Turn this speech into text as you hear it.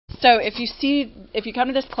So if you come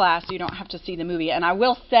to this class, you don't have to see the movie. And I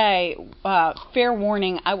will say, fair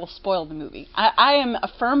warning, I will spoil the movie. I am a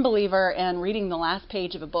firm believer in reading the last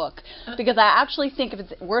page of a book, because I actually think if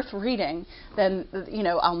it's worth reading, then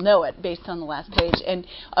I'll know it based on the last page. And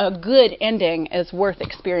a good ending is worth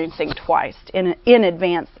experiencing twice in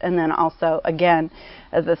advance, and then also again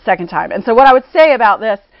the second time. And so what I would say about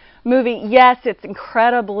this movie, yes, it's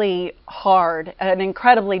incredibly hard, an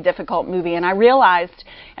incredibly difficult movie, and I realized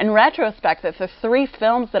in retrospect that the 3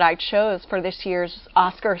 films that I chose for this year's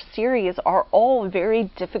Oscar series are all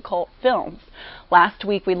very difficult films. Last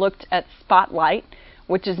week we looked at Spotlight,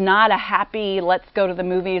 which is not a happy, let's go to the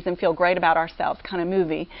movies and feel great about ourselves kind of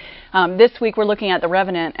movie. This week we're looking at The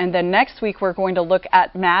Revenant, and then next week we're going to look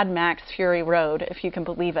at Mad Max Fury Road, if you can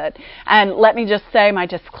believe it. And let me just say my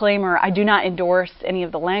disclaimer, I do not endorse any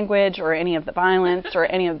of the language or any of the violence or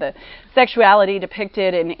any of the sexuality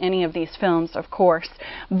depicted in any of these films, of course.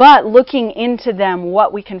 But looking into them,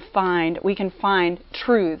 what we can find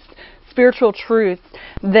truths, spiritual truths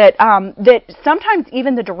that sometimes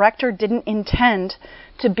even the director didn't intend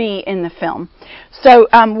to be in the film. So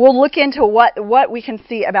we'll look into what we can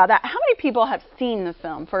see about that. How many people have seen the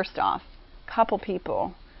film, first off? A couple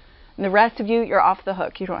people. And the rest of you, you're off the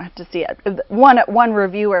hook. You don't have to see it. One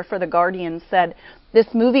reviewer for The Guardian said,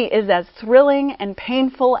 "This movie is as thrilling and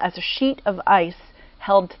painful as a sheet of ice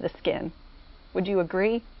held to the skin." Would you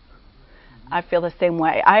agree? I feel the same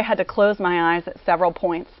way. I had to close my eyes at several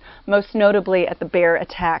points, most notably at the bear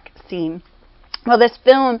attack scene. Well, this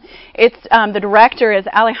film, the director is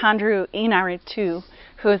Alejandro Inarritu,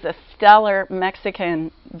 who is a stellar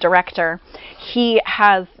Mexican director. He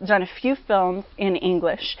has done a few films in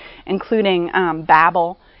English, including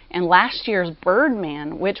Babel and last year's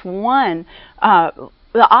Birdman, which won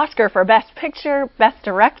the Oscar for Best Picture, Best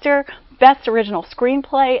Director, Best Original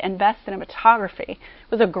Screenplay, and Best Cinematography. It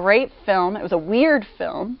was a great film. It was a weird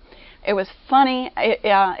film. It was funny,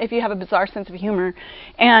 if you have a bizarre sense of humor,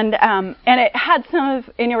 and it had some of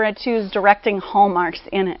Inarritu's directing hallmarks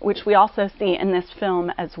in it, which we also see in this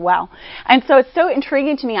film as well. And so it's so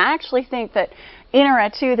intriguing to me. I actually think that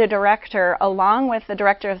Inarritu, the director, along with the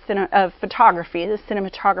director of photography, the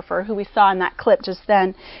cinematographer who we saw in that clip just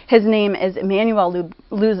then, his name is Emmanuel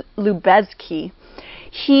Lubezki.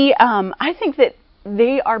 I think that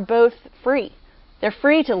they are both free. They're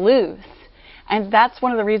free to lose. And that's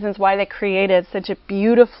one of the reasons why they created such a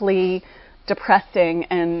beautifully depressing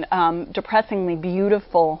and depressingly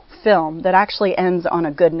beautiful film that actually ends on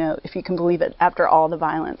a good note, if you can believe it, after all the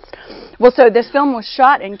violence. Well, so this film was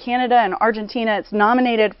shot in Canada and Argentina. It's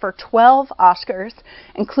nominated for 12 Oscars,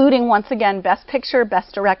 including, once again, Best Picture,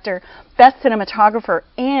 Best Director, Best Cinematographer,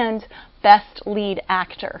 and Best Lead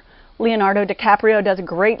Actor. Leonardo DiCaprio does a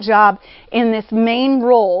great job in this main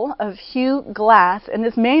role of Hugh Glass. In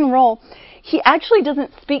this main role, he actually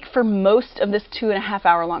doesn't speak for most of this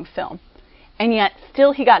 2.5-hour-long film. And yet,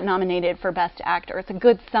 still he got nominated for Best Actor. It's a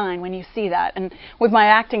good sign when you see that. And with my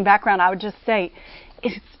acting background, I would just say,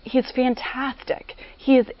 he's fantastic.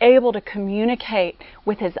 He is able to communicate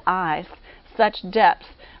with his eyes such depth.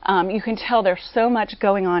 You can tell there's so much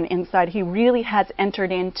going on inside. He really has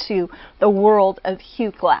entered into the world of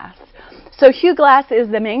Hugh Glass. So Hugh Glass is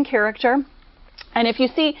the main character. And if you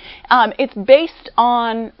see, it's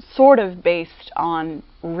sort of based on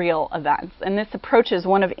real events. And this approaches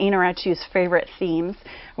one of Inarritu's favorite themes.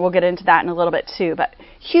 We'll get into that in a little bit too. But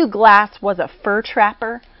Hugh Glass was a fur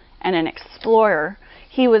trapper and an explorer.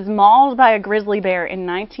 He was mauled by a grizzly bear in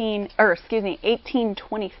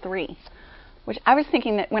 1823. Which I was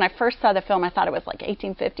thinking that when I first saw the film, I thought it was like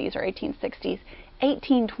 1850s or 1860s.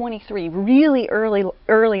 1823, really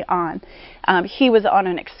early on. He was on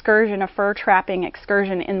an excursion, a fur trapping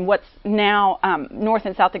excursion in what's now North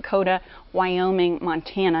and South Dakota, Wyoming,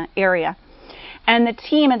 Montana area. And the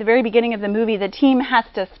team, at the very beginning of the movie, the team has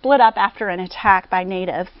to split up after an attack by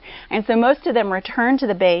natives. And so most of them return to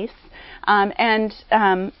the base. And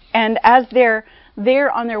as they're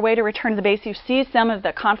on their way to return to the base, you see some of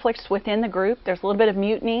the conflicts within the group. There's a little bit of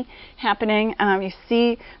mutiny happening. You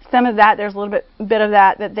see some of that. There's a little bit of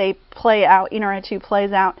that they play out, Inarritu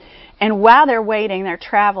plays out. And while they're waiting, they're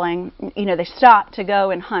traveling, they stop to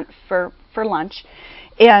go and hunt for lunch.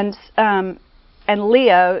 And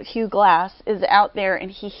Leo, Hugh Glass, is out there,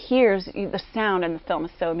 and he hears the sound, and the film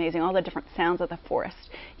is so amazing, all the different sounds of the forest.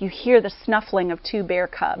 You hear the snuffling of 2 bear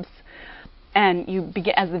cubs. And you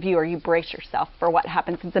begin, as the viewer, you brace yourself for what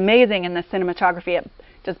happens. It's amazing in the cinematography. It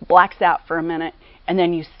just blacks out for a minute, and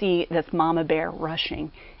then you see this mama bear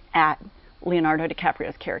rushing at Leonardo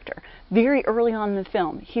DiCaprio's character. Very early on in the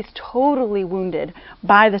film, he's totally wounded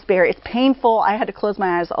by this bear. It's painful. I had to close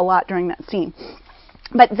my eyes a lot during that scene.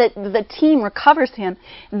 But the team recovers him.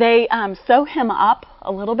 They sew him up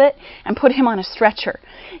a little bit and put him on a stretcher.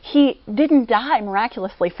 He didn't die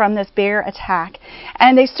miraculously from this bear attack.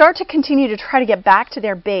 And they start to continue to try to get back to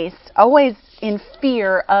their base, always in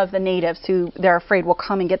fear of the natives who they're afraid will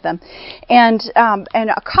come and get them. And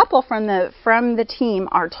a couple from the team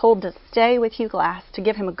are told to stay with Hugh Glass to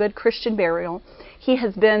give him a good Christian burial. He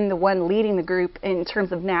has been the one leading the group in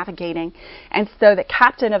terms of navigating. And so the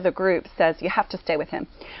captain of the group says, you have to stay with him.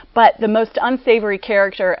 But the most unsavory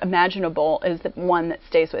character imaginable is the one that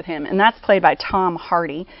stays with him. And that's played by Tom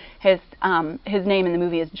Hardy. His name in the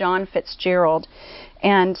movie is John Fitzgerald.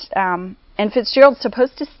 And Fitzgerald's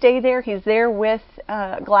supposed to stay there. He's there with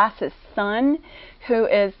Glass's son, who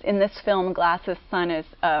is, in this film, Glass's son is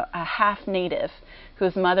a half native,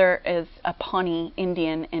 whose mother is a Pawnee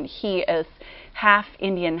Indian, and he is half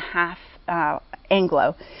Indian, half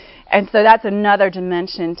Anglo. And so that's another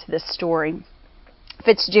dimension to this story.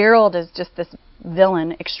 Fitzgerald is just this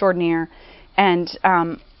villain extraordinaire, and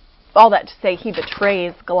all that to say he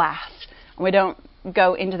betrays Glass. We don't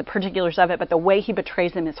go into the particulars of it, but the way he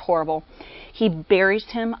betrays him is horrible. He buries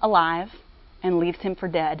him alive and leaves him for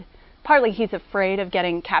dead. Partly he's afraid of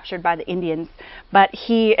getting captured by the Indians, but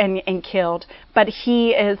and killed. But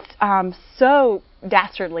he is so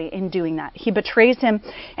dastardly in doing that. He betrays him,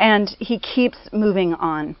 and he keeps moving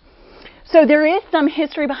on. So there is some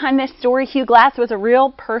history behind this story. Hugh Glass was a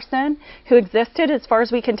real person who existed, as far as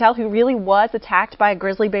we can tell, who really was attacked by a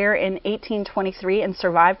grizzly bear in 1823 and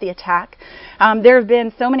survived the attack. There have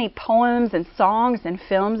been so many poems and songs and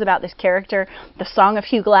films about this character. The Song of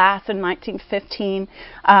Hugh Glass in 1915,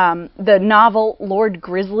 the novel Lord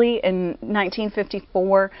Grizzly in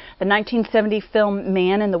 1954, the 1970 film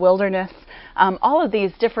Man in the Wilderness. All of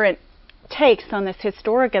these different takes on this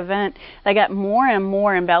historic event, they get more and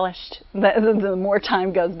more embellished the more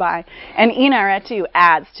time goes by. And Inarritu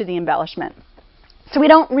adds to the embellishment. So we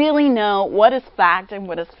don't really know what is fact and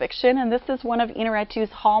what is fiction, and this is one of Inarritu's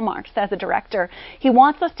hallmarks as a director. He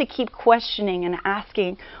wants us to keep questioning and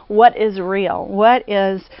asking what is real, what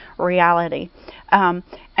is reality.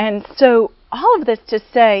 And so all of this to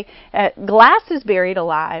say, Glass is buried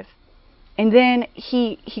alive, and then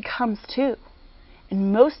he comes to.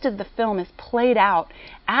 And most of the film is played out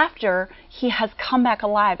after he has come back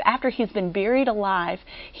alive, after he's been buried alive.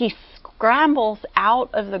 He scrambles out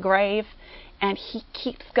of the grave, and he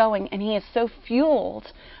keeps going, and he is so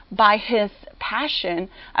fueled by his passion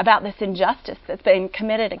about this injustice that's been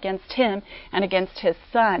committed against him and against his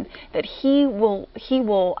son, that he will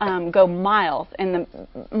go miles and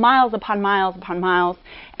miles upon miles upon miles,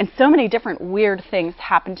 and so many different weird things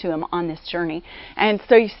happen to him on this journey. And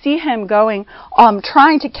so you see him going,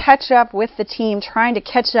 trying to catch up with the team, trying to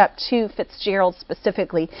catch up to Fitzgerald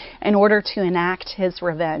specifically in order to enact his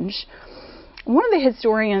revenge. One of the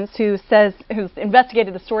historians who's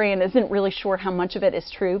investigated the story and isn't really sure how much of it is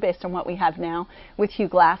true based on what we have now with Hugh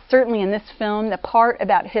Glass, certainly in this film, the part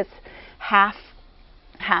about his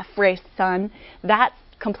half-race son, that's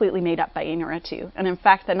completely made up by Inarritu. And in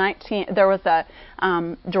fact, there was a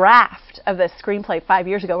draft of the screenplay 5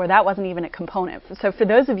 years ago where that wasn't even a component. So for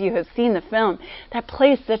those of you who have seen the film, that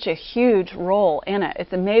plays such a huge role in it.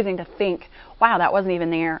 It's amazing to think, wow, that wasn't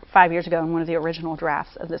even there 5 years ago in one of the original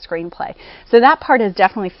drafts of the screenplay. So that part is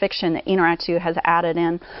definitely fiction that Inarritu has added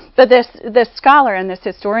in. But this scholar and this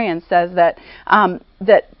historian says that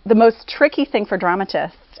that the most tricky thing for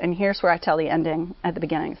dramatists, and here's where I tell the ending at the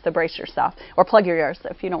beginning, so brace yourself, or plug your ears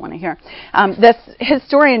if you don't want to hear. This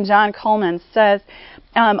historian, John Coleman, says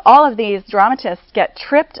all of these dramatists get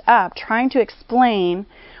tripped up trying to explain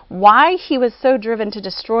why he was so driven to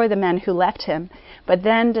destroy the men who left him, but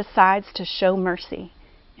then decides to show mercy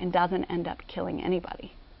and doesn't end up killing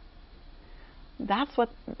anybody. That's what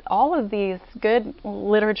all of these good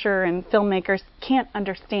literature and filmmakers can't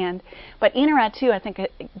understand. But Inarritu, I think,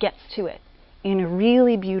 gets to it in a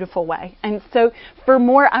really beautiful way. And so for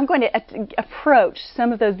more, I'm going to approach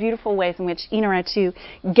some of those beautiful ways in which Inarritu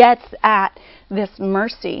gets at this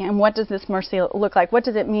mercy. And what does this mercy look like? What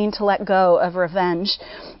does it mean to let go of revenge?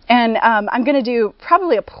 And I'm going to do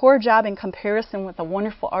probably a poor job in comparison with a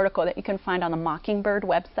wonderful article that you can find on the Mockingbird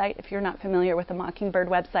website. If you're not familiar with the Mockingbird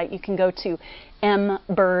website, you can go to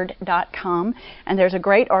mbird.com. And there's a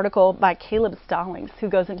great article by Caleb Stallings who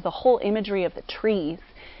goes into the whole imagery of the trees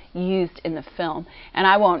used in the film. And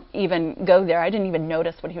I won't even go there. I didn't even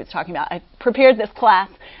notice what he was talking about. I prepared this class,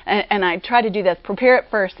 and I try to do this, prepare it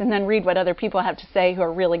first, and then read what other people have to say who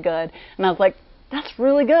are really good. And I was like, that's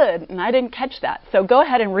really good, and I didn't catch that. So go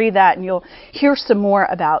ahead and read that, and you'll hear some more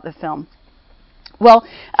about the film. Well,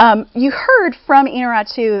 you heard from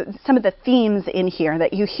Inarritu some of the themes in here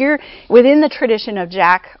that you hear within the tradition of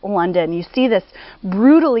Jack London. You see this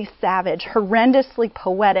brutally savage, horrendously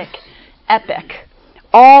poetic epic,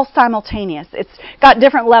 all simultaneous. It's got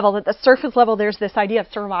different levels. At the surface level, there's this idea of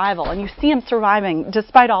survival, and you see him surviving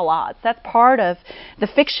despite all odds. That's part of the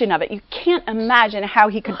fiction of it. You can't imagine how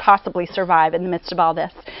he could possibly survive in the midst of all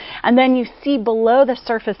this. And then you see below the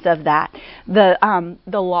surface of that the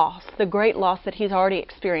loss, the great loss that he's already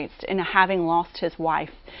experienced in having lost his wife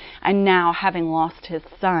and now having lost his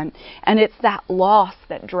son. And it's that loss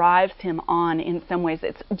that drives him on in some ways.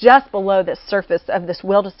 It's just below the surface of this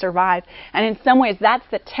will to survive. And in some ways, that's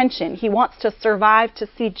the tension. He wants to survive to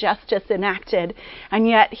see justice enacted, and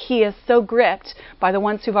yet he is so gripped by the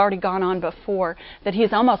ones who've already gone on before that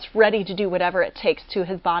he's almost ready to do whatever it takes to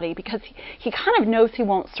his body, because he kind of knows he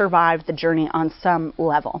won't survive the journey on some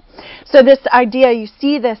level. So this idea, you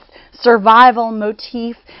see this survival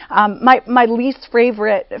motif. My least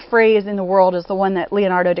favorite phrase in the world is the one that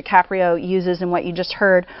Leonardo DiCaprio uses in what you just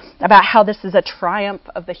heard about how this is a triumph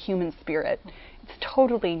of the human spirit. It's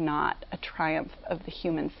totally not a triumph of the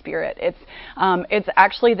human spirit. It's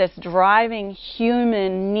actually this driving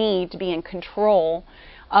human need to be in control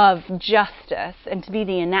of justice and to be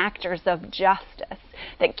the enactors of justice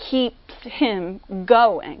that keeps him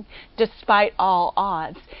going despite all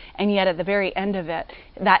odds. And yet at the very end of it,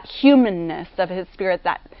 that humanness of his spirit,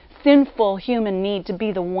 that sinful human need to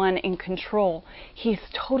be the one in control, he's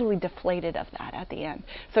totally deflated of that at the end.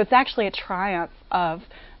 So it's actually a triumph of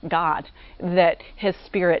God that his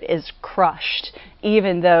spirit is crushed,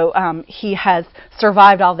 even though he has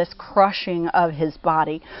survived all this crushing of his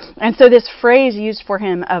body. And so this phrase used for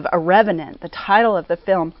him of a revenant, the title of the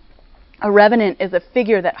film, a revenant is a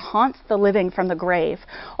figure that haunts the living from the grave,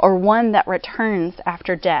 or one that returns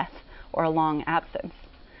after death or a long absence.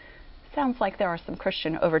 Sounds like there are some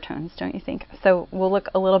Christian overtones, don't you think? So we'll look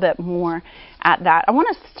a little bit more at that. I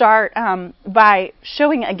want to start by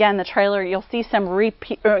showing again the trailer. You'll see some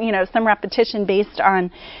some repetition based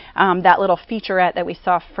on that little featurette that we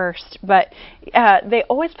saw first. But they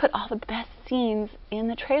always put all the best scenes in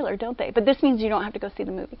the trailer, don't they? But this means you don't have to go see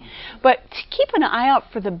the movie. But keep an eye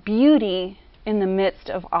out for the beauty in the midst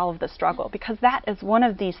of all of the struggle, because that is one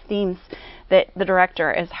of these themes that the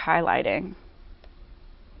director is highlighting.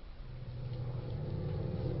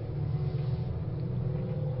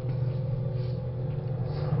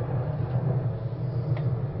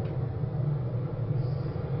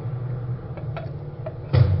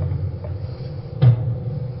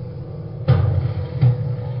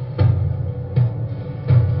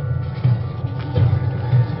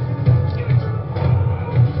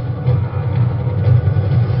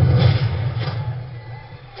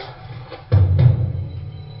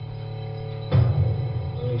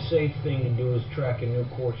 Safe thing to do is track a new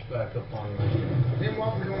course back up on land. Then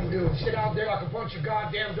what we gonna do? Sit out there like a bunch of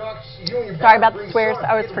goddamn ducks? You and your Sorry about the swears. I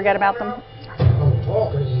always forget about them. I'm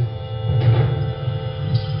talking to you.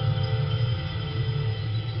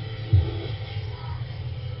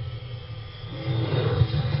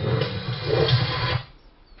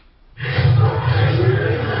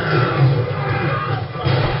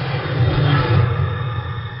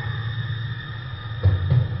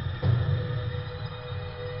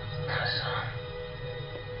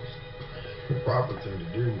 Proper thing to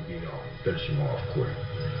do would be to finish him off quick.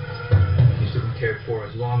 He's to be cared for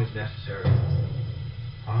as long as necessary.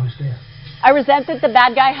 I understand. I resent that the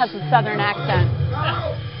bad guy has a southern accent.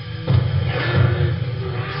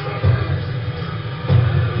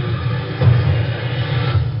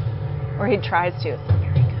 Or he tries to. It's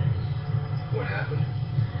very good. What happened?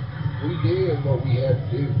 We did what we had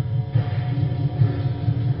to do.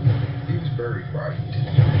 He was very frightened.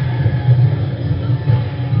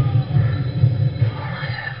 All I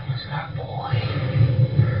had was my boy,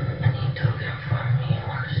 and he took him from me, you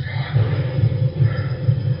understand?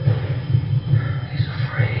 He's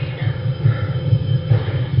afraid.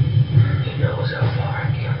 He knows how far I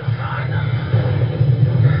came to find him.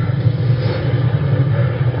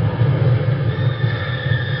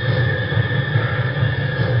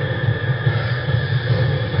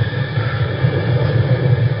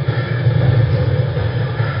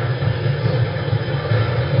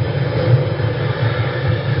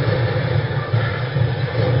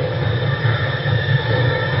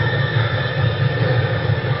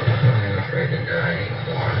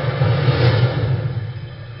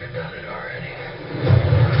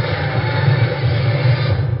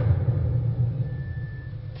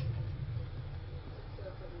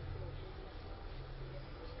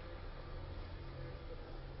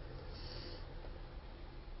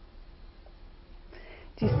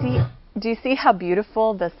 do you see how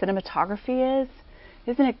beautiful the cinematography is?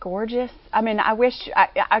 Isn't it gorgeous? I mean, I wish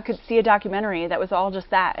I could see a documentary that was all just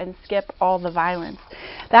that and skip all the violence.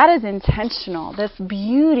 That is intentional. This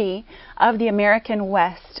beauty of the American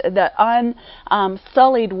West, the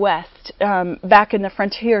unsullied West, back in the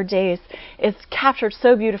frontier days, is captured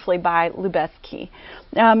so beautifully by Lubezki.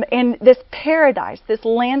 And this paradise, this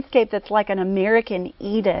landscape that's like an American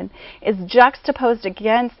Eden, is juxtaposed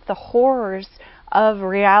against the horrors of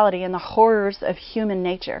reality and the horrors of human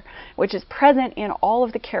nature, which is present in all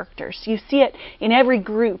of the characters. You see it in every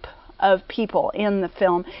group of people in the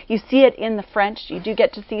film. You see it in the French. You do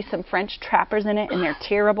get to see some French trappers in it, and they're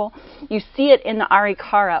terrible. You see it in the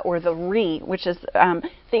Arikara, or the Ree, which is the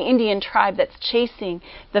Indian tribe that's chasing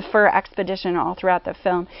the fur expedition all throughout the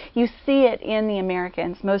film. You see it in the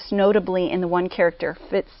Americans, most notably in the one character,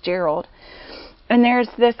 Fitzgerald. And there's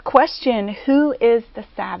this question, who is the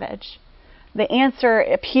savage? The answer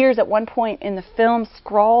appears at one point in the film,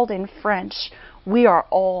 scrawled in French: we are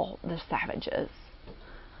all the savages.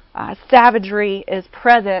 Savagery is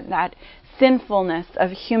present, that sinfulness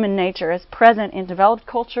of human nature is present in developed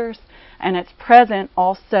cultures, and it's present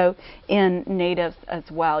also in natives as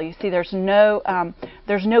well. You see, there's no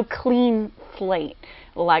clean slate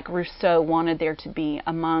like Rousseau wanted there to be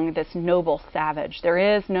among this noble savage.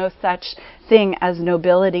 There is no such thing as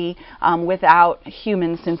nobility without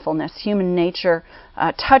human sinfulness. Human nature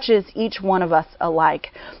touches each one of us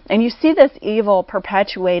alike. And you see this evil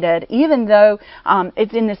perpetuated, even though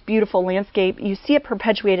it's in this beautiful landscape, you see it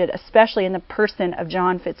perpetuated especially in the person of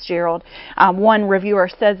John Fitzgerald. One reviewer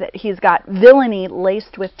says that he's got villainy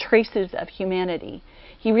laced with traces of humanity.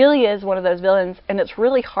 He really is one of those villains, and it's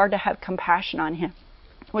really hard to have compassion on him,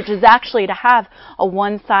 which is actually to have a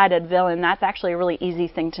one-sided villain. That's actually a really easy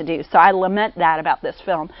thing to do. So I lament that about this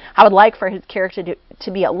film. I would like for his character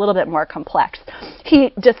to be a little bit more complex.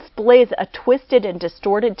 He displays a twisted and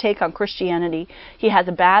distorted take on Christianity. He has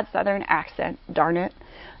a bad Southern accent, darn it.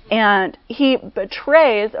 And he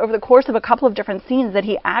betrays, over the course of a couple of different scenes, that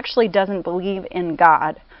he actually doesn't believe in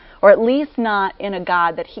God, or at least not in a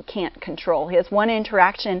God that he can't control. He has one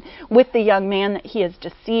interaction with the young man that he has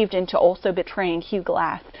deceived into also betraying Hugh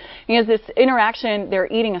Glass. He has this interaction,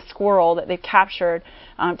 they're eating a squirrel that they've captured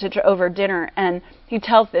over dinner, and he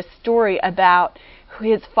tells this story about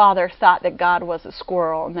his father thought that God was a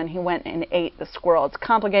squirrel, and then he went and ate the squirrel. It's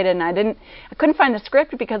complicated, and I couldn't find the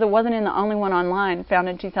script because it wasn't in the only one online, found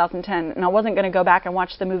in 2010, and I wasn't going to go back and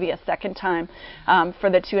watch the movie a second time for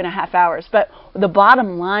the 2.5 hours. But the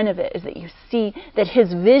bottom line of it is that you see that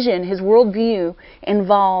his vision, his worldview,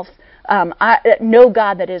 involves no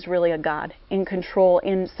God that is really a God, in control,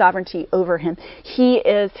 in sovereignty over him. He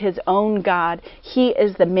is his own God. He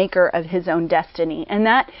is the maker of his own destiny. And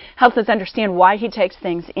that helps us understand why he takes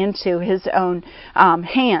things into his own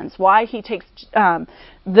hands, why he takes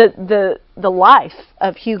the life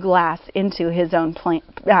of Hugh Glass into his own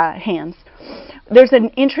hands. There's an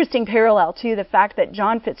interesting parallel to the fact that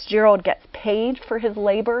John Fitzgerald gets paid for his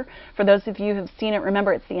labor. For those of you who have seen it,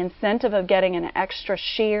 remember it's the incentive of getting an extra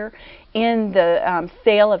share in the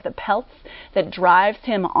sale of the pelts that drives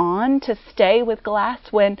him on to stay with Glass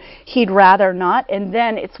when he'd rather not, and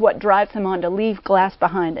then it's what drives him on to leave Glass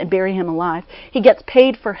behind and bury him alive. He gets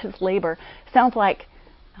paid for his labor. Sounds like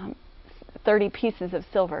 30 pieces of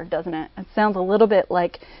silver, doesn't it? It sounds a little bit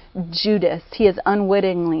like Judas. He is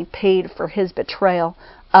unwittingly paid for his betrayal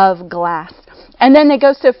of Glass. And then they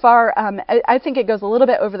go so far, I think it goes a little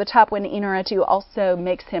bit over the top when Inarritu also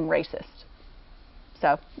makes him racist.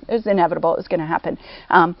 So it was inevitable. It was going to happen.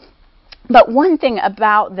 But one thing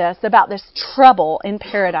about this trouble in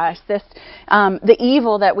paradise, the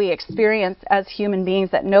evil that we experience as human beings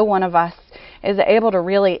that no one of us is able to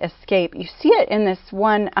really escape, you see it in this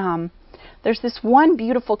one. There's this one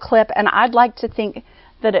beautiful clip, and I'd like to think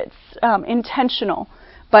that it's intentional,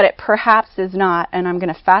 but it perhaps is not. And I'm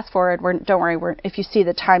going to fast forward. Don't worry. If you see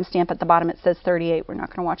the timestamp at the bottom, it says 38. We're not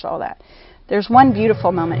going to watch all that. There's one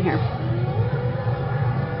beautiful moment here.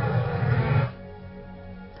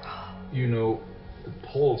 You know, the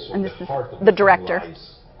pulse of And the this is heart of the the director. film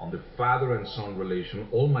lies on the father and son relation.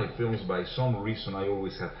 All my films, by some reason, I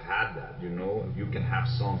always have had that. You know, you can have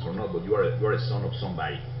sons or not, but you are a son of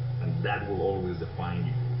somebody, and that will always define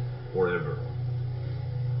you forever.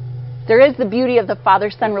 There is the beauty of the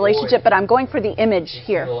father-son relationship, but I'm going for the image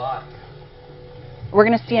here. We're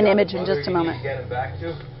going to see an image in just a moment.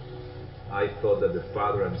 I thought that the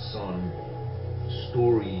father and son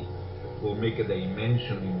story will make a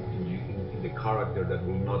dimension in the character that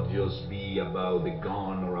will not just be about the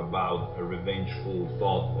gun or about a revengeful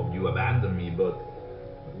thought of you abandon me, but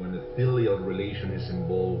when a filial relation is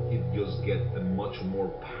involved, it just gets a much more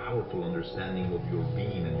powerful understanding of your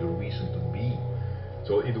being and your reason to be.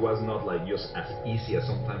 So it was not like just as easy as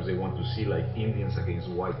sometimes they want to see, like Indians against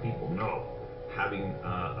white people. No, having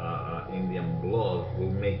Indian blood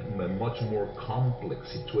will make a much more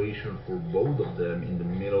complex situation for both of them in the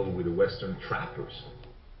middle with the Western trappers.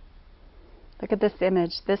 Look at this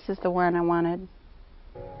image. This is the one I wanted.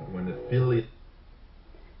 When the filial...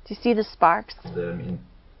 Do you see the sparks?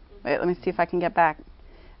 Wait, let me see if I can get back.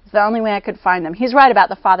 It's the only way I could find them. He's right about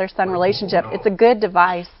the father-son relationship. It's a good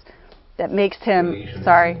device that makes him...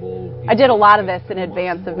 Sorry. I did a lot of this in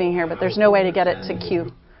advance of being here, but there's no way to get it to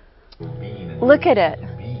cue. Look at it.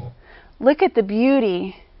 Look at the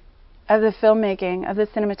beauty of the filmmaking, of the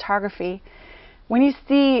cinematography. When you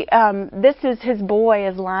see, this is his boy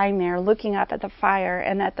is lying there looking up at the fire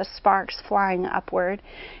and at the sparks flying upward.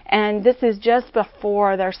 And this is just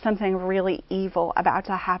before there's something really evil about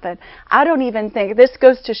to happen. I don't even think, this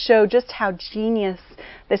goes to show just how genius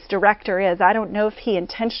this director is. I don't know if he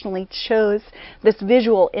intentionally chose this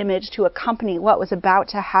visual image to accompany what was about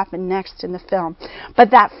to happen next in the film.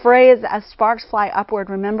 But that phrase, as sparks fly upward,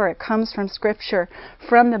 remember it comes from Scripture,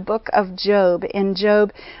 from the book of Job. In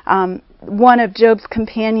Job, one of Job's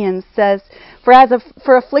companions says,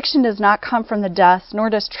 For affliction does not come from the dust, nor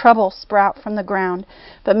does trouble sprout from the ground,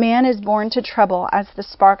 but man is born to trouble as the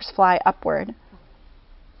sparks fly upward.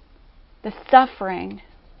 The suffering,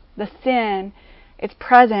 the sin, it's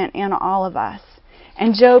present in all of us.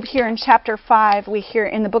 And Job here in chapter 5, we hear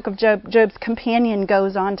in the book of Job, Job's companion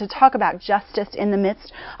goes on to talk about justice in the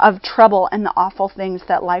midst of trouble and the awful things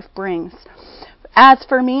that life brings. As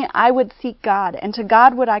for me, I would seek God, and to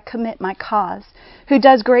God would I commit my cause, who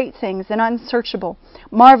does great things and unsearchable,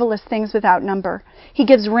 marvelous things without number. He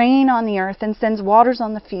gives rain on the earth and sends waters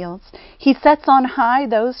on the fields. He sets on high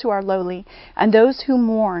those who are lowly, and those who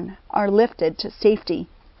mourn are lifted to safety.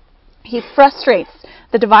 He frustrates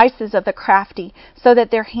the devices of the crafty, so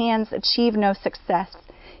that their hands achieve no success.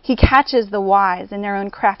 He catches the wise in their own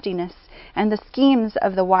craftiness, and the schemes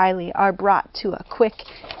of the wily are brought to a quick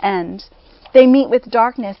end. They meet with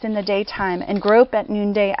darkness in the daytime and grope at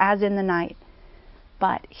noonday as in the night.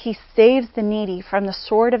 But he saves the needy from the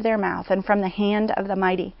sword of their mouth and from the hand of the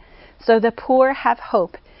mighty. So the poor have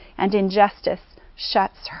hope, and injustice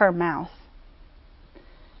shuts her mouth.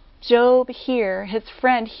 Job here, his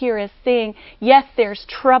friend here, is saying, yes, there's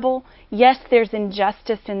trouble. Yes, there's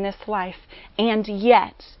injustice in this life. And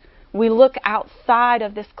yet, we look outside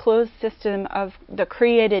of this closed system of the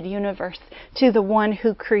created universe to the one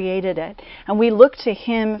who created it. And we look to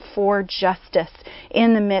him for justice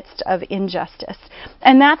in the midst of injustice.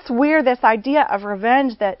 And that's where this idea of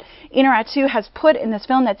revenge that Inarritu has put in this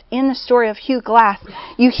film, that's in the story of Hugh Glass,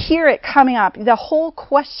 you hear it coming up. The whole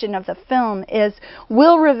question of the film is,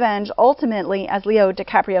 will revenge ultimately, as Leo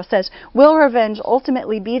DiCaprio says, will revenge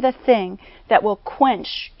ultimately be the thing that will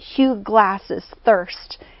quench Hugh Glass's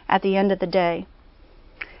thirst at the end of the day?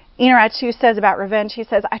 Inarritu says about revenge, he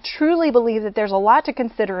says, I truly believe that there's a lot to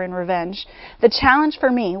consider in revenge. The challenge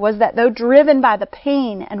for me was that though driven by the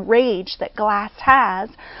pain and rage that Glass has,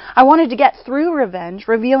 I wanted to get through revenge,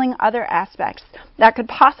 revealing other aspects that could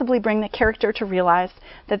possibly bring the character to realize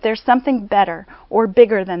that there's something better or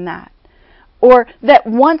bigger than that. Or that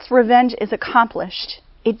once revenge is accomplished,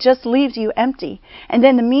 it just leaves you empty. And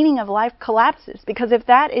then the meaning of life collapses. Because if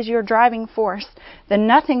that is your driving force, then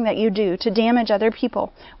nothing that you do to damage other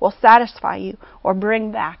people will satisfy you or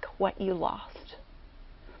bring back what you lost.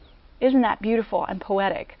 Isn't that beautiful and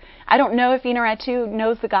poetic? I don't know if Inarritu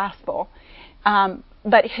knows the gospel,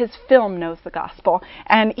 but his film knows the gospel.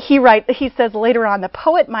 And he says later on, the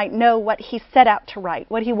poet might know what he set out to write,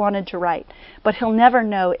 what he wanted to write, but he'll never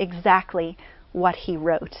know exactly what he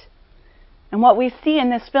wrote. And what we see in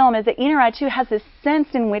this film is that Inarritu has this sense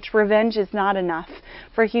in which revenge is not enough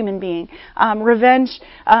for a human being. Revenge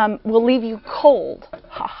will leave you cold,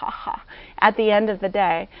 ha ha ha, at the end of the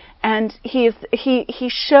day. And he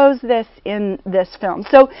shows this in this film.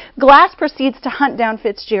 So Glass proceeds to hunt down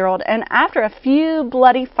Fitzgerald, and after a few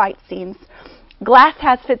bloody fight scenes, Glass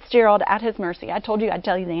has Fitzgerald at his mercy. I told you I'd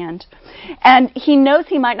tell you the end. And he knows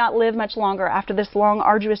he might not live much longer after this long,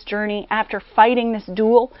 arduous journey, after fighting this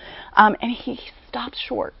duel. And he stops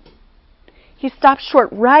short. He stops short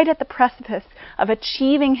right at the precipice of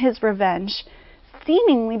achieving his revenge,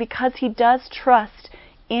 seemingly because he does trust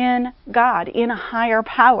in God, in a higher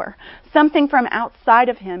power, something from outside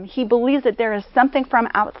of him. He believes that there is something from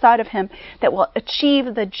outside of him that will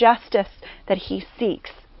achieve the justice that he seeks.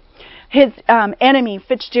 His enemy,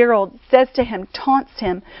 Fitzgerald, says to him, taunts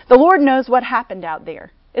him, the Lord knows what happened out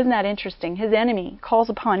there. Isn't that interesting? His enemy calls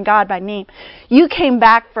upon God by name. You came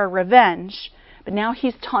back for revenge, but now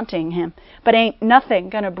he's taunting him. But ain't nothing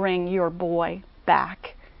going to bring your boy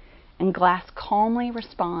back. And Glass calmly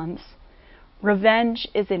responds, revenge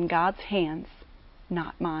is in God's hands,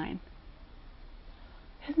 not mine.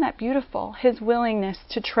 Isn't that beautiful? His willingness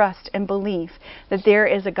to trust and believe that there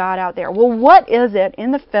is a God out there. Well, what is it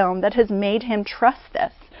in the film that has made him trust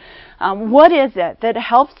this? What is it that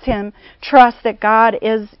helps him trust that God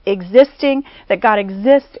is existing, that God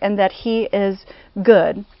exists, and that He is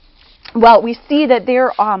good? Well, we see that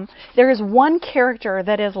there is one character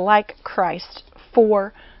that is like Christ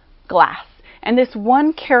for Glass. And this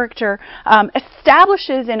one character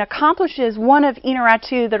establishes and accomplishes one of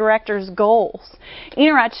Inarritu, the director's goals.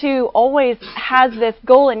 Inarritu always has this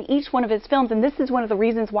goal in each one of his films, and this is one of the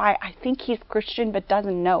reasons why I think he's Christian but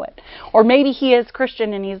doesn't know it. Or maybe he is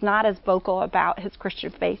Christian and he's not as vocal about his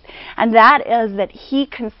Christian faith. And that is that he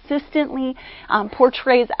consistently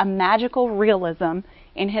portrays a magical realism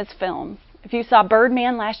in his films. If you saw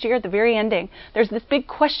Birdman last year, at the very ending, there's this big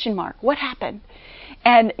question mark. What happened?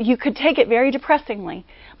 And you could take it very depressingly,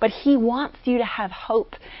 but he wants you to have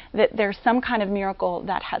hope that there's some kind of miracle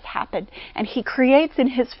that has happened. And he creates in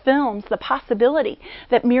his films the possibility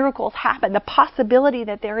that miracles happen, the possibility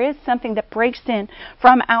that there is something that breaks in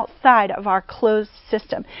from outside of our closed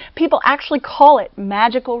system. People actually call it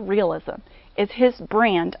magical realism. Is his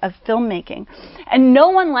brand of filmmaking. And no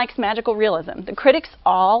one likes magical realism. The critics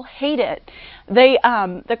all hate it.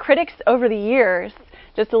 The critics over the years,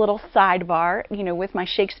 just a little sidebar, with my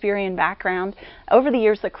Shakespearean background, over the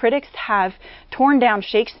years the critics have torn down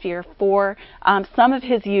Shakespeare for some of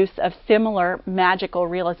his use of similar magical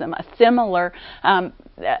realism, a similar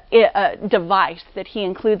device that he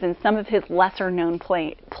includes in some of his lesser-known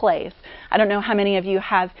plays. I don't know how many of you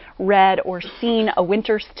have read or seen A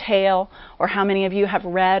Winter's Tale, or how many of you have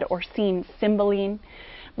read or seen Cymbeline,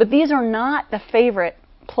 but these are not the favorite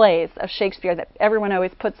plays of Shakespeare that everyone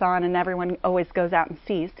always puts on and everyone always goes out and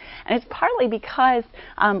sees. And it's partly because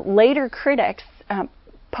later critics,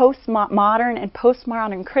 postmodern and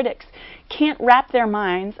postmodern critics, can't wrap their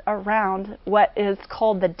minds around what is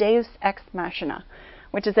called the Deus Ex Machina,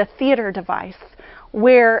 which is a theater device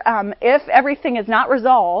where if everything is not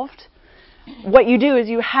resolved, what you do is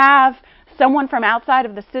you have someone from outside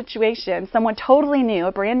of the situation, someone totally new,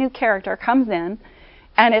 a brand new character comes in,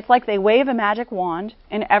 and it's like they wave a magic wand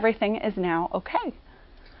and everything is now okay.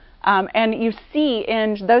 And you see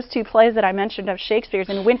in those two plays that I mentioned of Shakespeare's,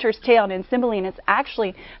 in Winter's Tale and in Cymbeline, it's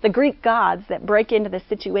actually the Greek gods that break into the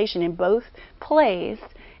situation in both plays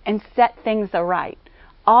and set things aright.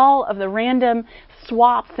 All of the random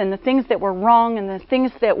swaps and the things that were wrong and the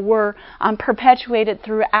things that were perpetuated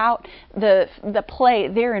throughout the play,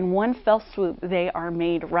 there in one fell swoop, they are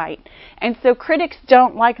made right. And so critics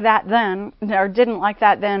don't like that then, or didn't like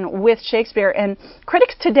that then with Shakespeare, and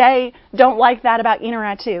critics today don't like that about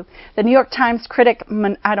Inarritu. The New York Times critic,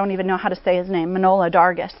 I don't even know how to say his name, Manohla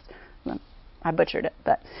Dargis, I butchered it,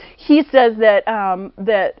 but he says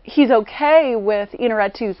that he's okay with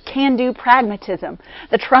Inarritu's can-do pragmatism,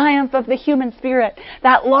 the triumph of the human spirit,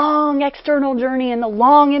 that long external journey and the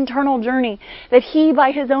long internal journey that he,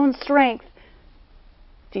 by his own strength,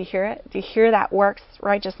 do you hear it? Do you hear that works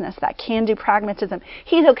righteousness, that can-do pragmatism?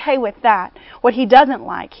 He's okay with that. What he doesn't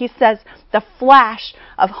like, he says, the flash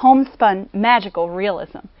of homespun magical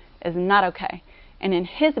realism is not okay. And in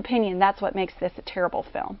his opinion, that's what makes this a terrible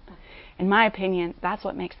film. In my opinion, that's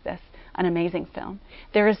what makes this an amazing film.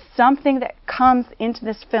 There is something that comes into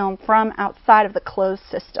this film from outside of the closed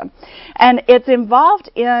system. And it's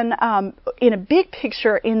involved in a big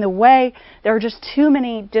picture in the way there are just too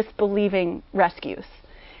many disbelieving rescues.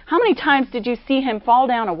 How many times did you see him fall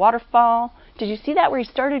down a waterfall? Did you see that where he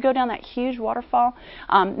started to go down that huge waterfall?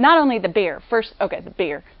 Not only the bear, the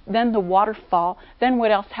bear, then the waterfall, then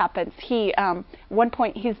what else happens? One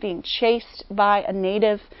point he's being chased by a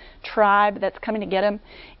native tribe that's coming to get him,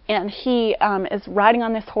 and he is riding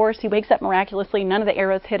on this horse. He wakes up miraculously. None of the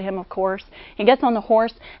arrows hit him, of course. He gets on the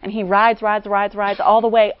horse, and he rides all the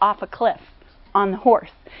way off a cliff on the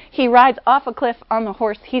horse. He rides off a cliff on the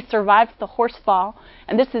horse. He survives the horse fall,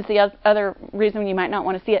 and this is the other reason you might not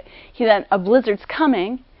want to see it. A blizzard's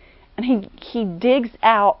coming, and he digs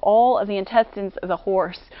out all of the intestines of the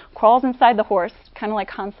horse, crawls inside the horse, kind of like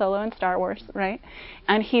Han Solo in Star Wars, right?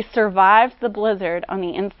 And he survives the blizzard on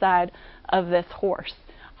the inside of this horse.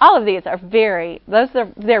 All of these are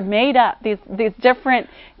they're made up, these different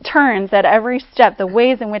turns at every step, the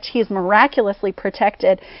ways in which he's miraculously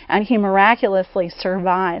protected and he miraculously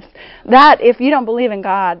survives. That, if you don't believe in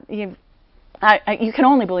God, You can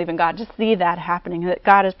only believe in God. Just see that happening, that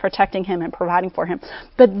God is protecting him and providing for him.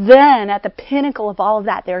 But then, at the pinnacle of all of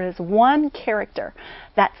that, there is one character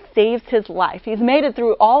that saves his life. He's made it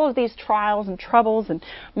through all of these trials and troubles and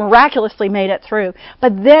miraculously made it through.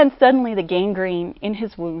 But then, suddenly, the gangrene in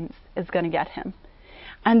his wounds is going to get him.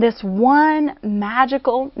 And this one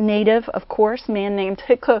magical native, of course, man named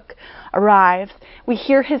Hickok, arrives. We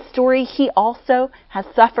hear his story. He also has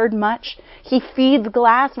suffered much. He feeds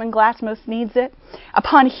Glass when Glass most needs it.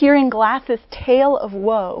 Upon hearing Glass's tale of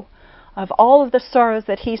woe, of all of the sorrows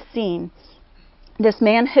that he's seen, this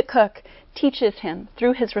man Hickok teaches him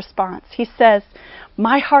through his response. He says,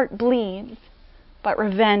 "My heart bleeds, but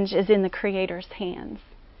revenge is in the Creator's hands."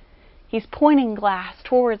 He's pointing Glass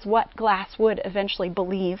towards what Glass would eventually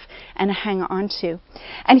believe and hang on to.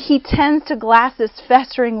 And he tends to Glass's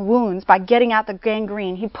festering wounds by getting out the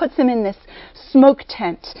gangrene. He puts him in this smoke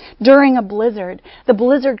tent during a blizzard. The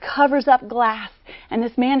blizzard covers up Glass. And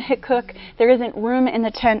this man Hickok, there isn't room in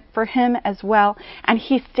the tent for him as well. And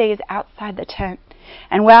he stays outside the tent.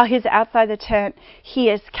 And while he's outside the tent, he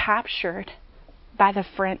is captured by the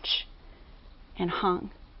French and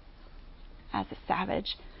hung as a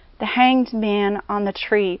savage. The hanged man on the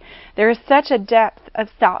tree. There is such a depth of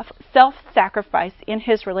self-sacrifice in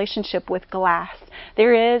his relationship with Glass.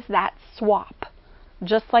 There is that swap,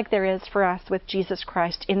 just like there is for us with Jesus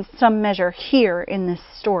Christ in some measure here in this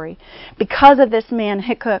story. Because of this man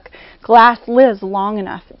Hickok, Glass lives long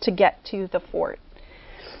enough to get to the fort.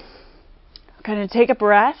 I'm going to take a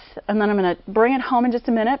breath, and then I'm going to bring it home in just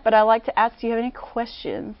a minute, but I'd like to ask, do you have any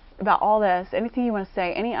questions about all this? Anything you want to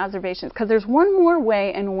say? Any observations? Because there's one more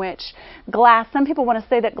way in which Glass, some people want to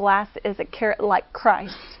say that Glass is like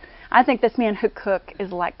Christ. I think this man Hickok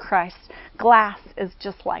is like Christ. Glass is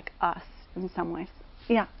just like us in some ways.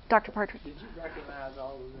 Yeah, Dr. Partridge. Did you recognize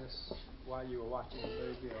all of this while you were watching the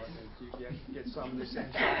movie, or did you get some of this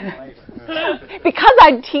insight later?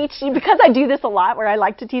 Because I do this a lot, where I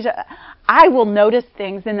like to teach, I will notice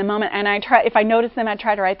things in the moment, and if I notice them, I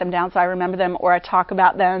try to write them down so I remember them, or I talk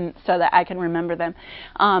about them so that I can remember them.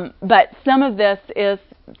 But some of this is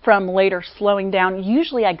from later slowing down.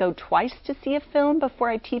 Usually I go twice to see a film before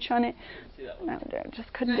I teach on it. I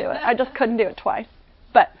just couldn't do it. I just couldn't do it twice.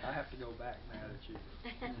 But I have to go back now that you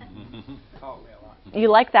taught me a lot. You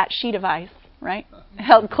like that sheet of ice, right?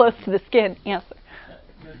 Held close to the skin. Yes.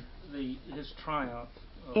 His triumph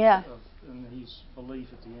and his belief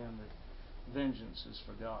at the end that vengeance is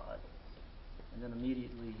for God. And then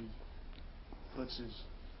immediately he puts his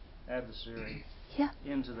adversary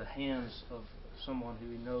into the hands of someone who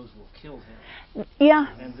he knows will kill him. Yeah.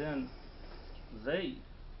 And then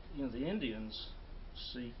the Indians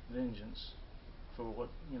seek vengeance for what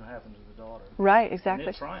happened to the daughter. Right, exactly.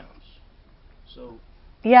 And it triumphs. So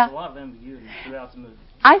there's a lot of ambiguity throughout the movie.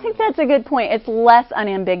 I think that's a good point. It's less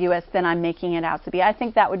unambiguous than I'm making it out to be. I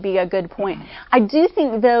think that would be a good point. I do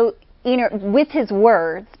think, though, with his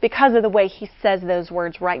words, because of the way he says those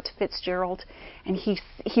words right to Fitzgerald, and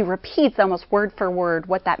he repeats almost word for word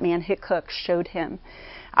what that man Hickok showed him.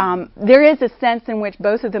 There is a sense in which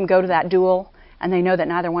both of them go to that duel, and they know that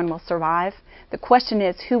neither one will survive. The question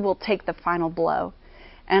is, who will take the final blow?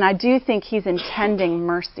 And I do think he's intending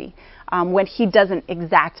mercy when he doesn't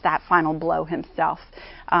exact that final blow himself.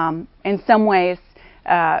 In some ways,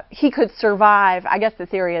 he could survive. I guess the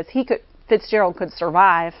theory is Fitzgerald could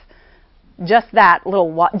survive just that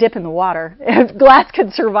little dip in the water. If Glass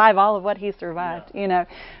could survive all of what he survived,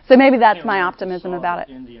 So maybe that's my optimism about it.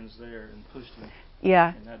 Indians there and pushed him in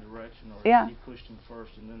that direction, or he pushed him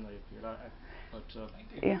first and then they appeared. I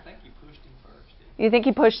think he pushed him first. You think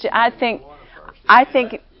he pushed it? I think.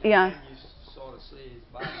 You sort of see his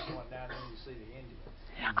body going down, and you see the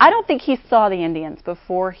Indians. I don't think he saw the Indians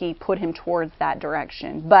before he put him towards that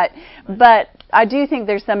direction. But I do think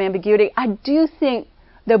there's some ambiguity. I do think,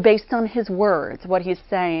 though, based on his words, what he's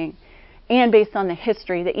saying, and based on the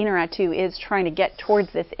history, that Inarritu is trying to get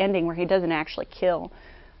towards this ending where he doesn't actually kill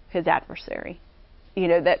his adversary.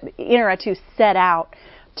 That Inarritu set out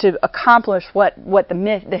to accomplish what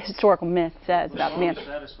the historical myth says about the man.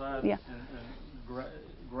 Satisfied and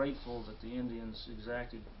grateful that the Indians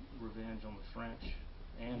exacted revenge on the French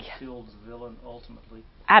and killed the villain ultimately.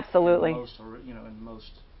 Absolutely. In the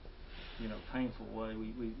most painful way.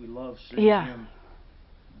 We love seeing him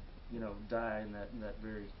die in that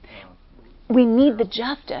very. We need the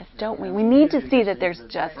justice, don't we? We need to see that there's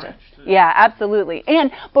justice. Yeah, absolutely.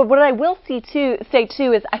 But what I will say too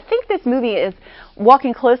is I think this movie is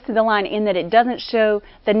walking close to the line in that it doesn't show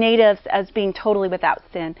the natives as being totally without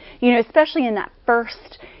sin. Especially in that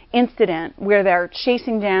first incident where they're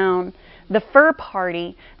chasing down the fur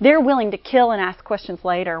party, they're willing to kill and ask questions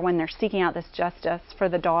later when they're seeking out this justice for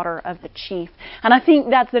the daughter of the chief. And I think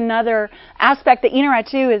that's another aspect that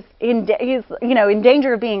Inarritu is in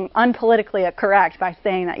danger of being unpolitically correct by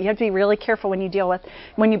saying that. You have to be really careful when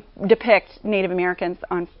you depict Native Americans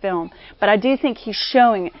on film. But I do think he's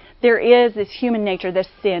showing there is this human nature, this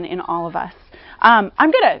sin in all of us. I'm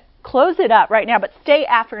going to close it up right now, but stay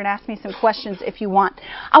after and ask me some questions if you want.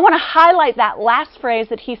 I want to highlight that last phrase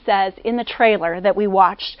that he says in the trailer that we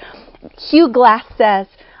watched. Hugh Glass says,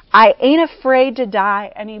 "I ain't afraid to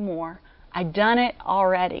die anymore. I done it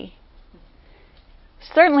already."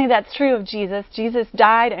 Certainly that's true of Jesus. Jesus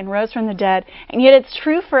died and rose from the dead, and yet it's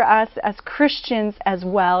true for us as Christians as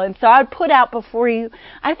well. And so I would put out before you,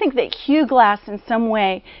 I think that Hugh Glass in some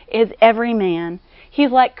way is every man. He's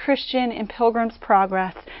like Christian in Pilgrim's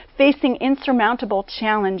Progress, facing insurmountable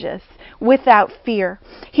challenges without fear.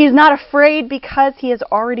 He's not afraid because he has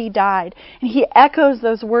already died. And he echoes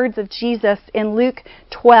those words of Jesus in Luke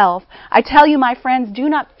 12. "I tell you, my friends, do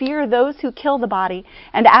not fear those who kill the body,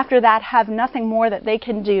 and after that have nothing more that they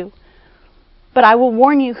can do. But I will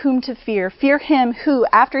warn you whom to fear. Fear him who,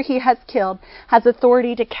 after he has killed, has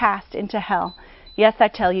authority to cast into hell. Yes, I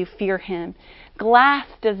tell you, fear him." Glass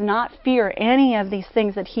does not fear any of these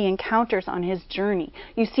things that he encounters on his journey.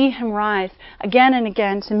 You see him rise again and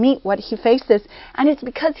again to meet what he faces, and it's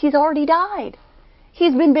because he's already died.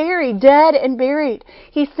 He's been buried, dead and buried.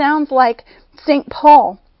 He sounds like St.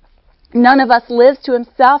 Paul. None of us lives to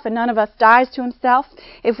himself, and none of us dies to himself.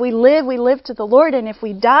 If we live to the Lord, and if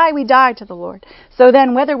we die to the Lord. So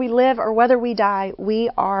then, whether we live or whether we die, we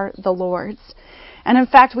are the Lord's. And in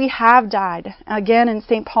fact, we have died. Again, in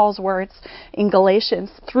St. Paul's words in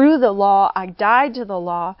Galatians, "Through the law I died to the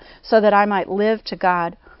law so that I might live to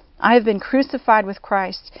God. I have been crucified with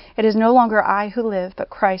Christ. It is no longer I who live,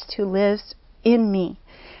 but Christ who lives in me.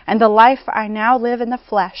 And the life I now live in the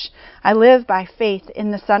flesh, I live by faith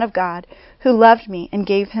in the Son of God, who loved me and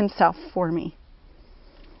gave himself for me."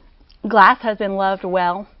 Glass has been loved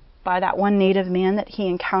well by that one Native man that he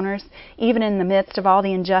encounters, even in the midst of all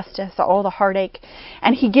the injustice, all the heartache.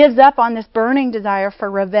 And he gives up on this burning desire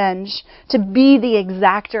for revenge, to be the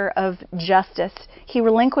exactor of justice. He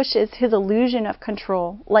relinquishes his illusion of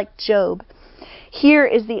control, like Job. Here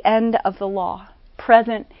is the end of the law,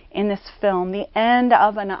 present in this film, the end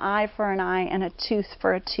of an eye for an eye and a tooth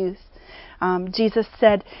for a tooth. Jesus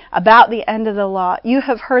said about the end of the law, "You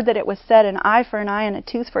have heard that it was said, an eye for an eye and a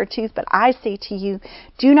tooth for a tooth, but I say to you,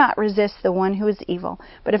 do not resist the one who is evil.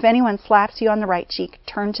 But if anyone slaps you on the right cheek,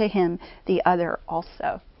 turn to him the other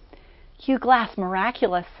also." Hugh Glass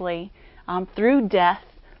miraculously, through death,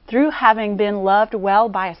 through having been loved well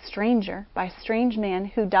by a stranger, by a strange man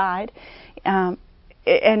who died,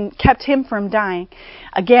 and kept him from dying,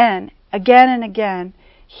 again and again,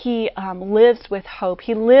 he lives with hope.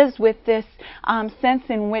 He lives with this sense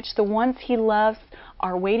in which the ones he loves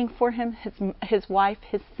are waiting for him, his wife,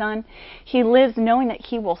 his son. He lives knowing that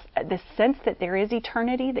the sense that there is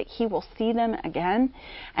eternity, that he will see them again.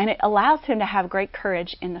 And it allows him to have great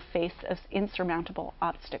courage in the face of insurmountable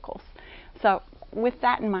obstacles. So with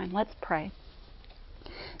that in mind, let's pray.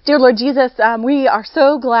 Dear Lord Jesus, we are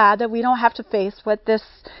so glad that we don't have to face what this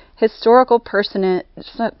historical personage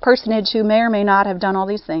who may or may not have done all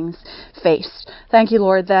these things faced. Thank you,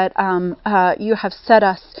 Lord, that you have set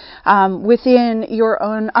us under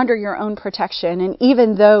your own protection. And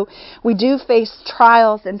even though we do face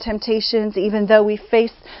trials and temptations, even though we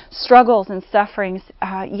face struggles and sufferings,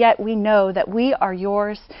 yet we know that we are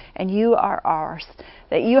yours and you are ours.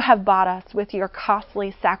 That you have bought us with your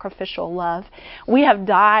costly sacrificial love. We have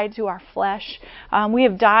died to our flesh. We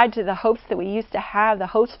have died to the hopes that we used to have, the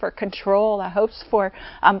hopes for control, the hopes for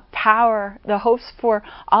power, the hopes for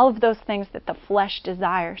all of those things that the flesh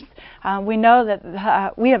desires. We know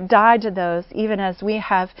that we have died to those even as we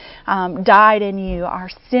have died in you. Our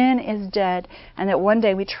sin is dead, and that one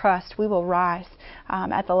day we trust we will rise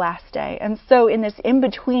at the last day. And so in this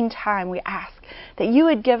in-between time, we ask that you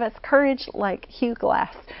would give us courage like Hugh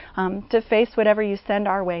Glass to face whatever you send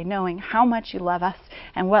our way, knowing how much you love us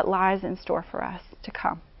and what lies in store for us to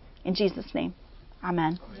come. In Jesus' name,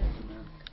 amen.